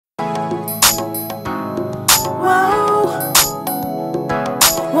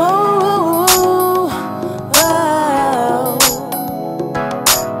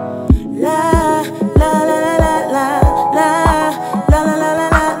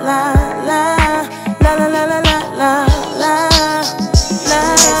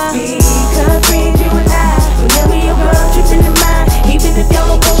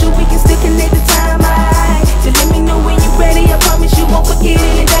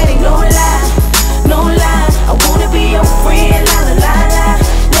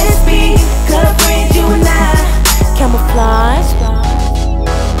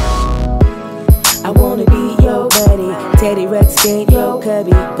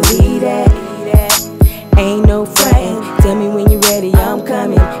believe that. Ain't no frontin', tell me when you're ready, I'm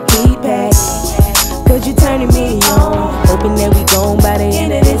coming. Heat pack, cause you turning me on. Hoping that we gon' by the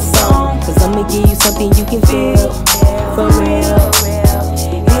end of this song, cause I'ma give you something you can feel, for real.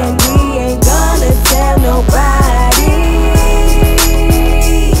 And we ain't gonna tell nobody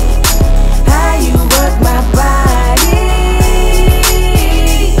how you work my body.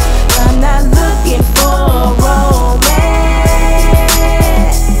 I'm not looking for romance,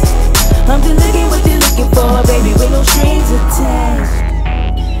 I'm just looking what you're looking for, baby, with no strings attached.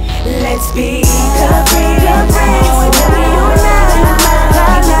 Let's be free, you and I.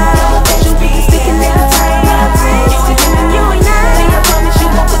 You'll be sticking in the time, you and I. I promise you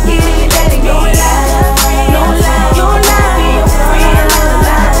won't forget it, that ain't no lie, no lie, no lie. Be your friend,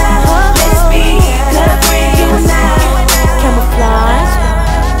 let's be free, you and I. Camoflauge.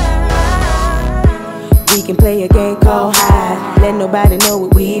 We can play a game called hide, let nobody know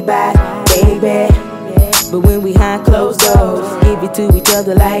what we buy, baby. But when we behind closed doors, give it to each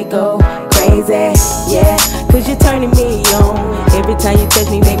other like go crazy, yeah. Cause you're turning me on. Every time you touch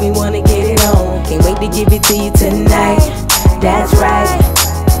me, make me wanna get it on. Can't wait to give it to you tonight, that's right.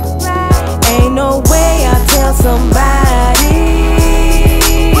 Ain't no way I'll tell somebody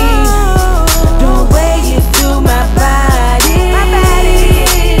the way you do my body.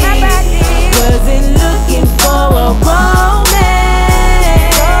 Wasn't looking for a romance,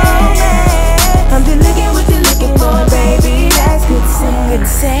 I'm just looking what you're looking for, baby. That's good sex, good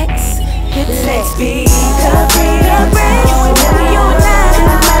sex. Let's be free, you and I.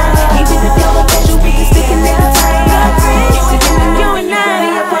 Even if you're a bitch, you'll be sticking in the time. You and I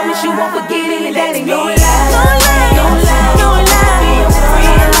promise you won't forget it, and that ain't no lie, no lie, no lie, no lie. Be your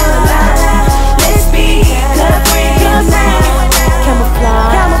friend, let's be free, you and I.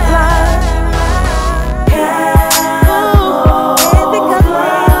 Camoflauge, camoflauge.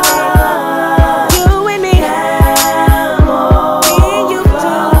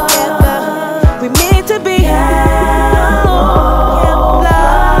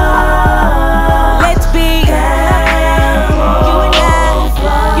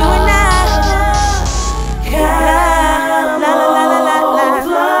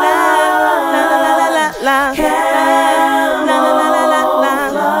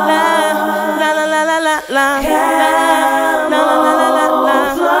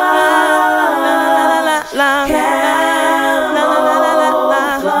 La